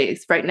lab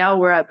space. Right now,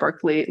 we're at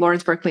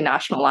Lawrence Berkeley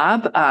National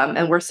Lab,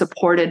 and we're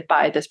supported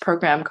by this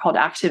program called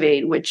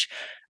Activate, which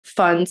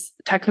funds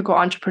technical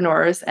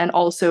entrepreneurs and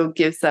also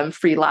gives them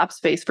free lab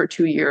space for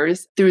 2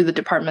 years through the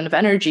Department of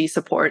Energy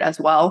support as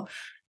well.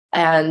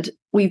 And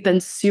we've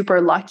been super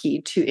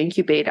lucky to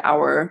incubate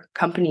our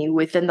company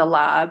within the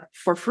lab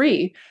for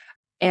free.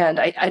 And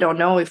I don't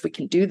know if we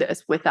can do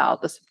this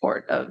without the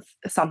support of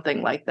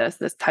something like this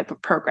type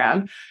of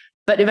program.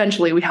 But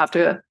eventually we have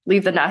to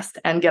leave the nest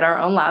and get our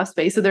own lab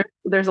space. So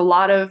there's a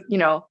lot of,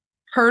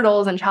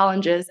 hurdles and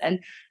challenges and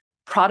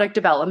product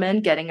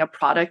development, getting a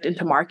product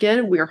into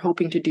market. We're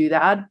hoping to do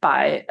that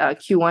by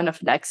Q1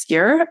 of next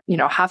year,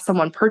 have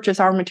someone purchase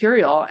our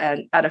material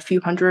and at a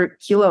few hundred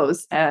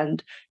kilos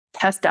and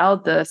test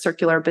out the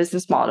circular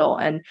business model.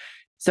 And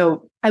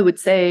so I would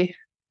say,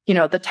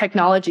 the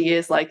technology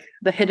is like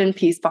the hidden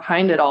piece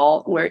behind it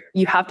all, where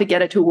you have to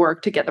get it to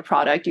work to get the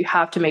product. You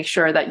have to make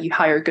sure that you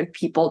hire good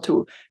people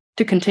to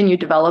continue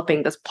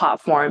developing this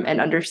platform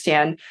and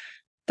understand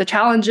the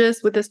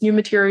challenges with this new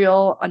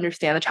material,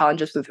 understand the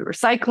challenges with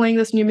recycling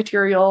this new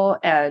material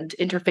and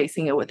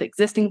interfacing it with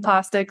existing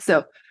plastics.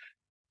 So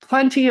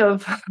a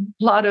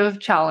lot of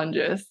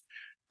challenges,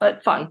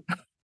 but fun.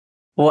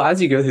 Well,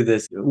 as you go through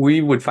this,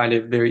 we would find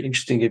it very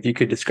interesting if you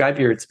could describe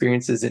your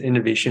experiences in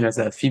innovation as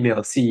a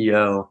female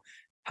CEO.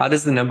 How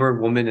does the number of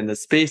women in the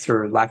space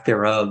or lack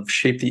thereof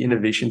shape the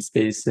innovation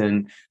space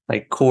in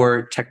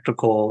core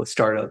technical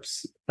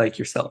startups like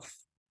yourself?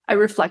 I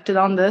reflected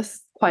on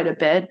this quite a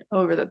bit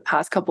over the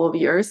past couple of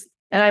years.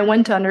 And I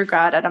went to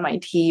undergrad at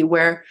MIT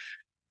where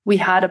we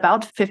had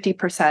about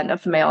 50%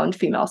 of male and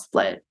female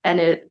split.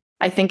 And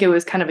I think it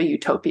was kind of a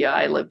utopia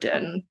I lived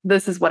in.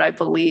 This is what I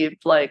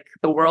believed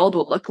the world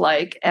would look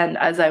like. And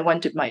as I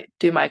went to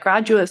do my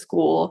graduate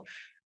school,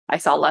 I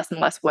saw less and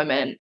less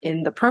women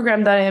in the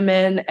program that I am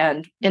in,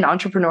 and in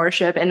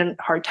entrepreneurship and in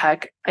hard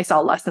tech, I saw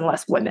less and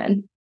less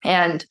women.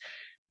 And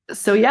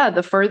so,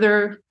 the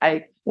further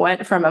I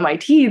went from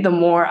MIT, the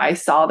more I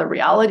saw the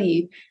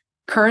reality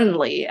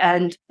currently.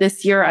 And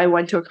this year I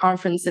went to a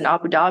conference in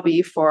Abu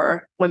Dhabi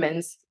for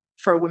Women's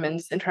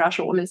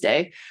International Women's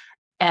Day.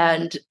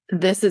 And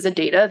this is a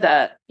data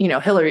that,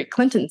 Hillary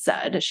Clinton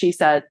said. She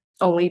said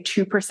only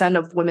 2%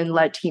 of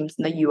women-led teams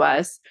in the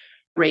US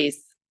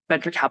raise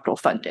venture capital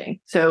funding.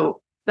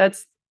 So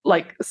that's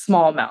a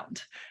small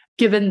amount,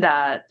 given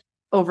that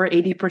over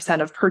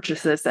 80% of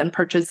purchases and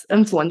purchase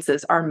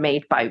influences are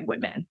made by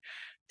women.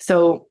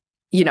 So,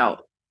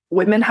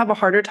 women have a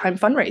harder time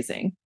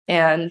fundraising,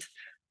 and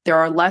there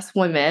are less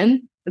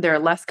women, there are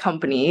less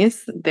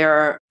companies, there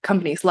are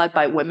companies led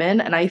by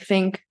women. And I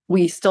think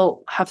we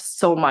still have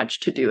so much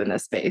to do in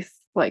this space.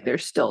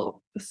 There's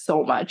still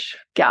so much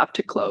gap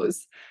to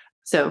close.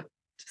 So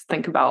just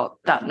think about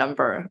that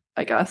number,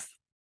 I guess.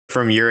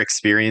 From your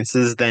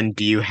experiences, then,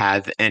 do you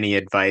have any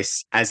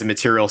advice as a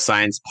material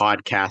science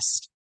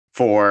podcast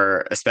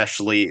for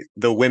especially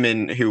the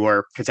women who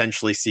are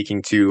potentially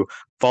seeking to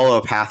follow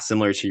a path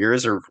similar to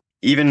yours, or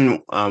even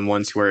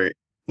ones who are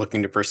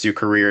looking to pursue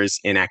careers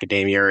in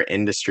academia or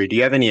industry? Do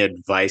you have any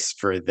advice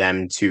for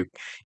them to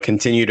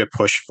continue to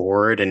push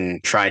forward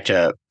and try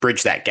to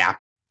bridge that gap?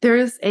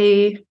 There's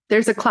a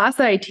class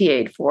that I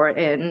TA'd for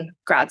in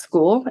grad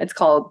school. It's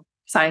called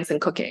Science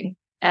and Cooking.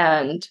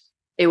 And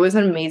it was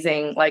an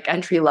amazing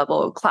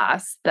entry-level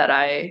class that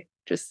I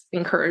just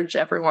encourage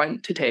everyone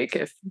to take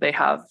if they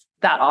have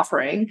that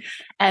offering.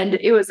 And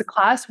it was a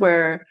class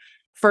where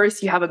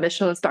first you have a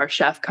Michelin star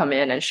chef come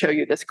in and show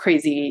you this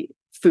crazy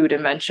food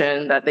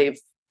invention that they've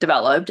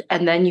developed.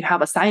 And then you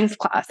have a science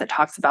class that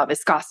talks about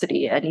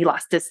viscosity and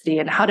elasticity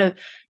and how to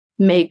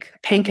make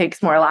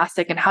pancakes more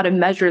elastic and how to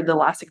measure the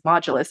elastic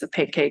modulus of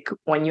pancake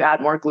when you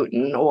add more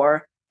gluten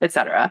or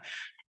etc.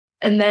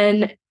 And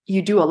then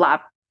you do a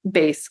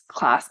lab-based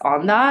class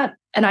on that.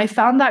 And I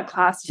found that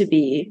class to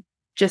be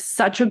just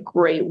such a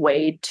great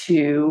way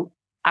to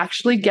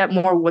actually get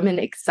more women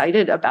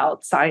excited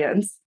about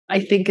science. I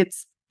think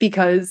it's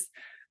because,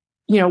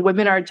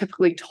 women are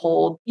typically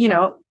told,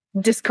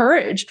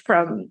 discouraged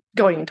from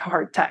going into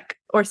hard tech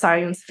or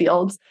science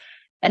fields.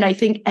 And I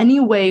think any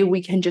way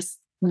we can just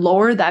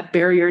lower that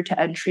barrier to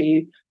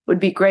entry would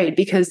be great,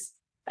 because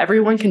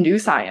everyone can do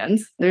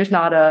science. There's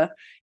not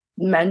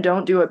men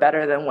don't do it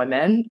better than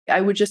women.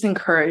 I would just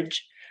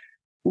encourage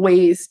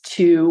ways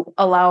to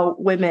allow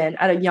women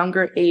at a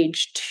younger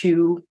age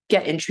to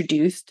get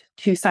introduced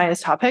to science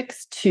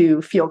topics,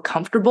 to feel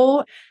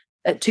comfortable,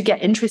 to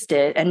get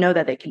interested and know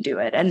that they can do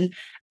it. And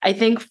I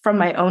think from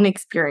my own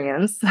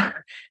experience,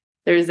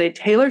 there's a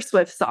Taylor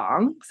Swift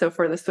song, so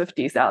for the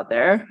Swifties out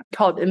there,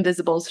 called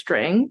Invisible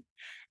String.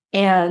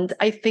 And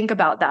I think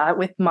about that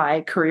with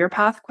my career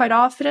path quite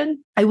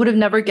often. I would have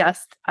never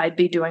guessed I'd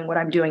be doing what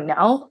I'm doing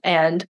now.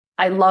 And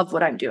I love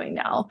what I'm doing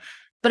now.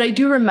 But I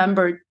do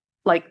remember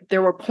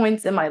there were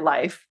points in my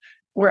life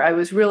where I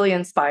was really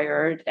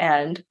inspired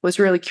and was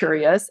really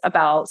curious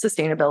about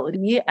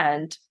sustainability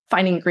and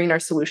finding greener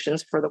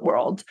solutions for the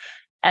world.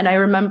 And I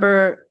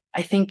remember,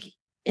 I think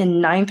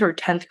in 9th or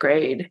 10th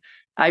grade,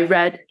 I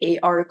read an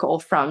article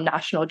from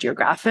National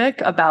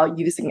Geographic about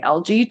using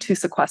algae to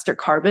sequester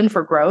carbon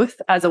for growth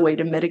as a way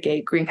to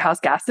mitigate greenhouse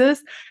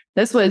gases.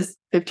 This was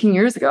 15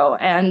 years ago.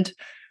 And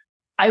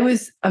I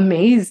was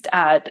amazed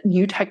at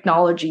new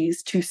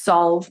technologies to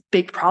solve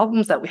big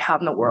problems that we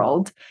have in the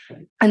world.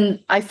 And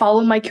I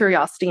followed my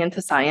curiosity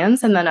into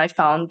science. And then I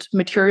found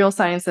material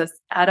sciences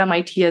at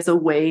MIT as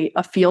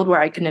a field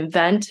where I can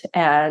invent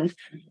and,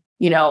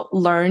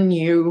 learn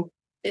new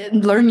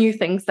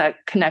things that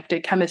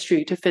connected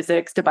chemistry to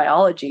physics to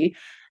biology.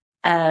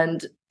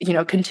 And,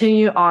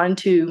 continue on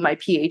to my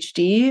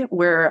PhD,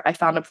 where I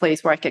found a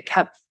place where I could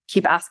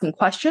keep asking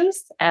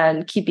questions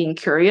and keep being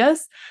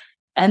curious.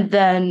 And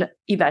then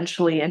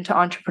eventually into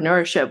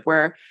entrepreneurship,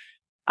 where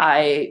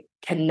I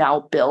can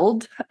now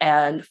build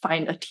and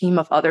find a team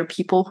of other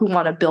people who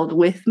want to build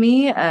with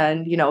me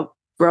and,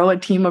 grow a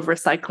team of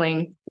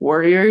recycling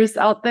warriors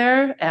out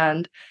there.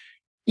 And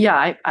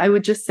yeah, I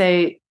would just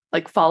say,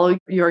 follow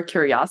your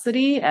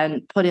curiosity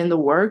and put in the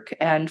work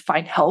and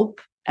find help,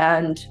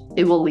 and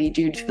it will lead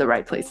you to the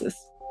right places.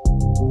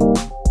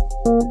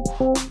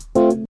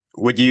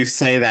 Would you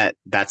say that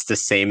that's the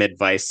same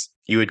advice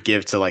you would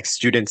give to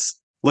students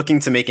looking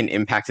to make an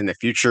impact in the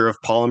future of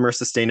polymer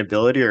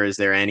sustainability, or is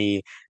there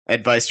any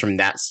advice from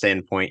that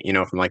standpoint,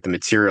 from the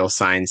material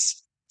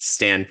science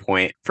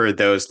standpoint for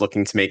those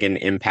looking to make an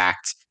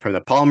impact from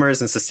the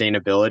polymers and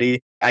sustainability?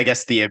 I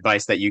guess the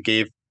advice that you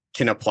gave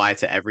can apply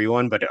to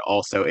everyone, but it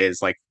also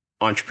is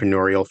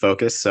entrepreneurial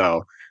focus.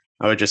 So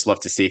I would just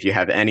love to see if you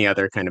have any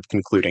other kind of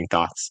concluding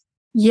thoughts.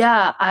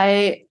 Yeah,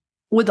 I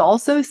would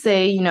also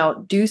say,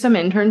 do some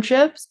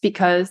internships,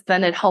 because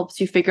then it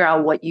helps you figure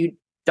out what you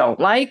don't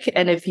like.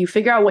 And if you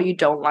figure out what you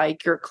don't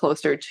like, you're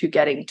closer to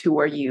getting to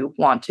where you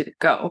want to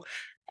go.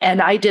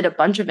 And I did a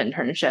bunch of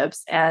internships,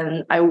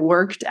 and I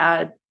worked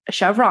at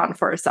Chevron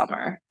for a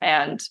summer.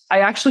 And I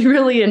actually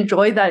really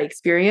enjoyed that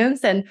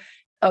experience, and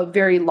a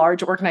very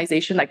large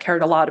organization that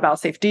cared a lot about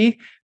safety,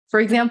 for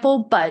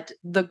example. But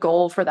the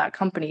goal for that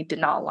company did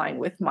not align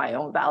with my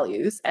own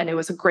values. And it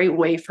was a great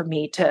way for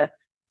me to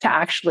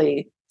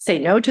actually say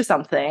no to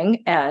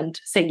something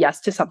and say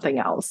yes to something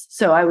else.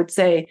 So I would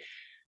say,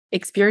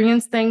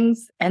 experience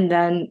things, and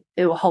then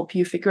it will help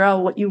you figure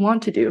out what you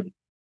want to do.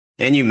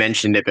 And you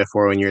mentioned it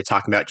before when you were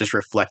talking about just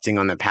reflecting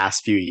on the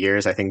past few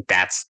years. I think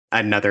that's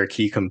another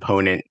key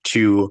component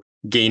to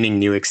gaining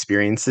new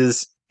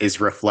experiences, is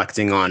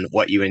reflecting on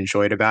what you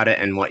enjoyed about it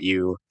and what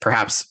you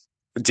perhaps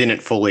didn't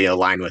fully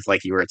align with,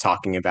 like you were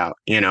talking about,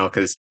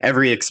 because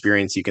every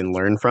experience you can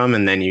learn from,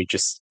 and then you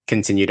just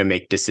continue to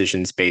make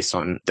decisions based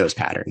on those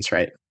patterns,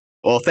 right?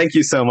 Well, thank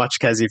you so much,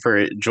 Kezi,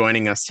 for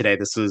joining us today.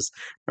 This was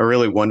a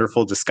really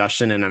wonderful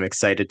discussion, and I'm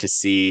excited to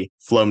see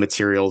Flow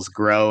Materials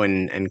grow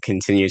and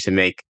continue to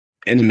make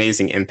an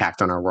amazing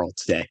impact on our world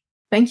today.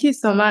 Thank you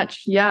so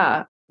much.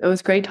 Yeah, it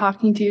was great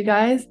talking to you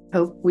guys.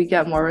 Hope we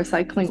get more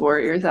recycling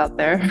warriors out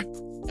there.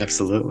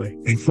 Absolutely.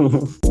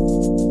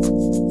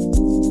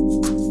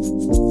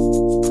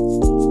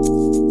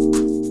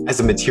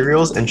 As a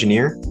materials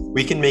engineer,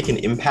 we can make an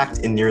impact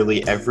in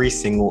nearly every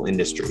single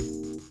industry.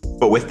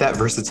 But with that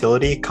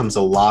versatility comes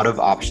a lot of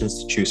options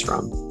to choose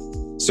from.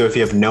 So if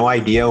you have no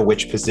idea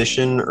which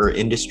position or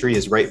industry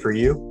is right for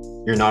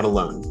you, you're not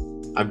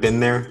alone. I've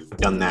been there,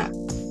 done that.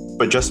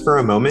 But just for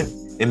a moment,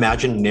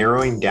 imagine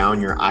narrowing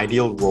down your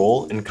ideal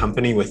role and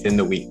company within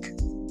the week.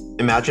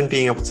 Imagine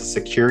being able to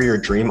secure your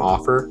dream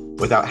offer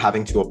without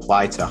having to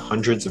apply to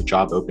hundreds of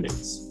job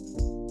openings.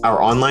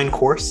 Our online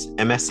course,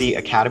 MSE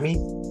Academy,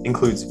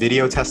 includes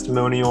video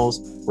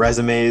testimonials,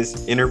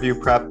 resumes, interview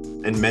prep,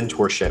 and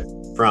mentorship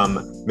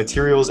from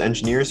materials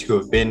engineers who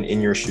have been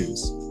in your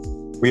shoes.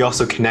 We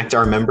also connect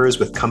our members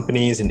with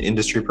companies and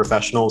industry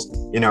professionals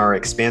in our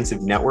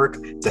expansive network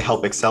to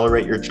help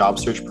accelerate your job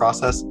search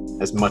process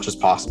as much as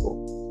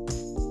possible.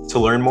 To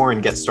learn more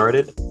and get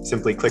started,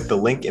 simply click the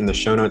link in the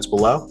show notes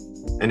below.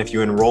 And if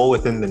you enroll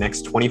within the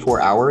next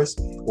 24 hours,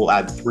 we'll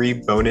add 3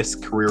 bonus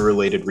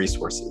career-related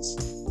resources.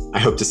 I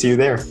hope to see you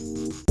there.